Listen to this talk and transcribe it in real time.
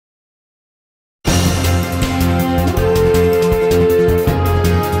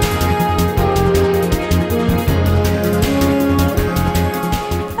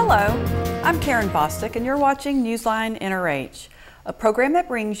Bostic, and you're watching Newline NRH, a program that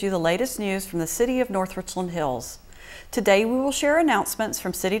brings you the latest news from the City of North Richland Hills. Today we will share announcements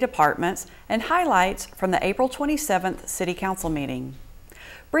from city departments and highlights from the April 27th City Council meeting.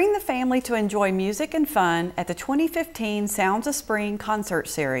 Bring the family to enjoy music and fun at the 2015 Sounds of Spring concert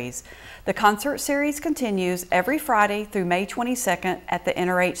series. The concert series continues every Friday through May 22nd at the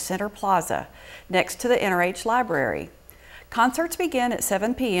NRH Center Plaza, next to the NRH Library. Concerts begin at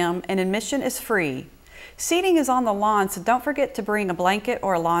 7 p.m. and admission is free. Seating is on the lawn, so don't forget to bring a blanket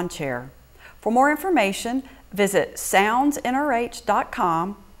or a lawn chair. For more information, visit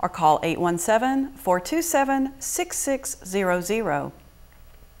soundsnrh.com or call 817-427-6600.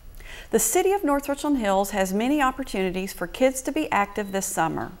 The City of North Richland Hills has many opportunities for kids to be active this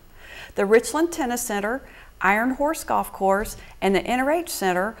summer. The Richland Tennis Center, Iron Horse Golf Course, and the NRH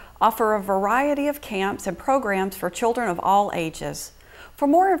Center offer a variety of camps and programs for children of all ages. For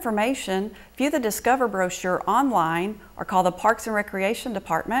more information, view the Discover brochure online or call the Parks and Recreation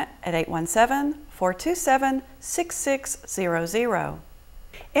Department at 817-427-6600.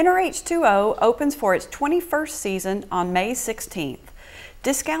 NRH 2.0 opens for its 21st season on May 16th.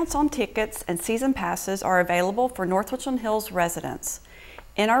 Discounts on tickets and season passes are available for North Richland Hills residents.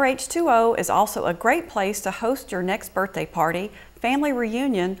 NRH 2.0 is also a great place to host your next birthday party, family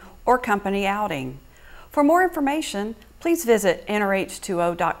reunion, or company outing. For more information, please visit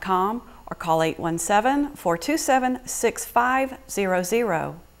nrh20.com or call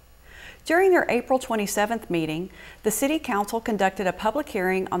 817-427-6500. During their April 27th meeting, the City Council conducted a public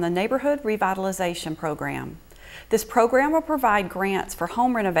hearing on the Neighborhood Revitalization Program. This program will provide grants for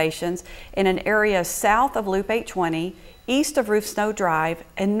home renovations in an area south of Loop 820, east of Roof Snow Drive,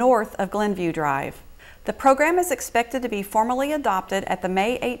 and north of Glenview Drive. The program is expected to be formally adopted at the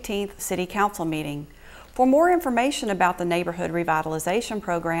May 18th City Council meeting. For more information about the Neighborhood Revitalization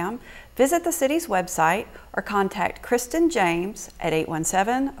Program, visit the city's website or contact Kristen James at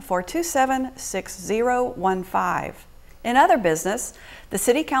 817-427-6015. In other business, the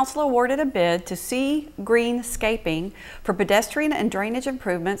City Council awarded a bid to Sea Greenscaping for pedestrian and drainage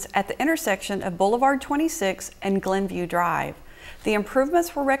improvements at the intersection of Boulevard 26 and Glenview Drive. The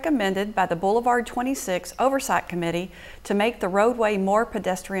improvements were recommended by the Boulevard 26 Oversight Committee to make the roadway more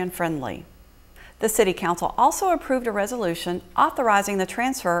pedestrian friendly. The City Council also approved a resolution authorizing the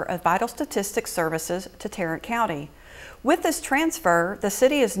transfer of vital statistics services to Tarrant County. With this transfer, the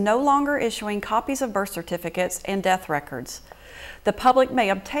city is no longer issuing copies of birth certificates and death records. The public may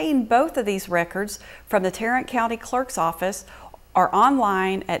obtain both of these records from the Tarrant County Clerk's Office or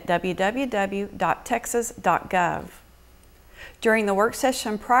online at www.texas.gov. During the work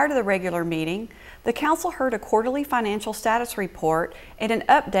session prior to the regular meeting, the Council heard a quarterly financial status report and an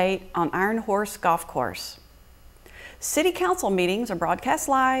update on Iron Horse Golf Course. City Council meetings are broadcast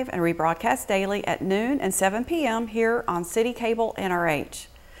live and rebroadcast daily at noon and 7 p.m. here on City Cable NRH.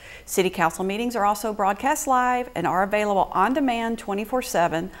 City Council meetings are also broadcast live and are available on demand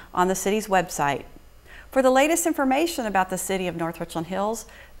 24/7 on the city's website. For the latest information about the City of North Richland Hills,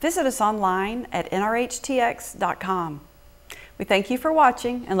 visit us online at nrhtx.com. We thank you for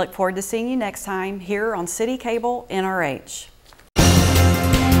watching and look forward to seeing you next time here on City Cable NRH.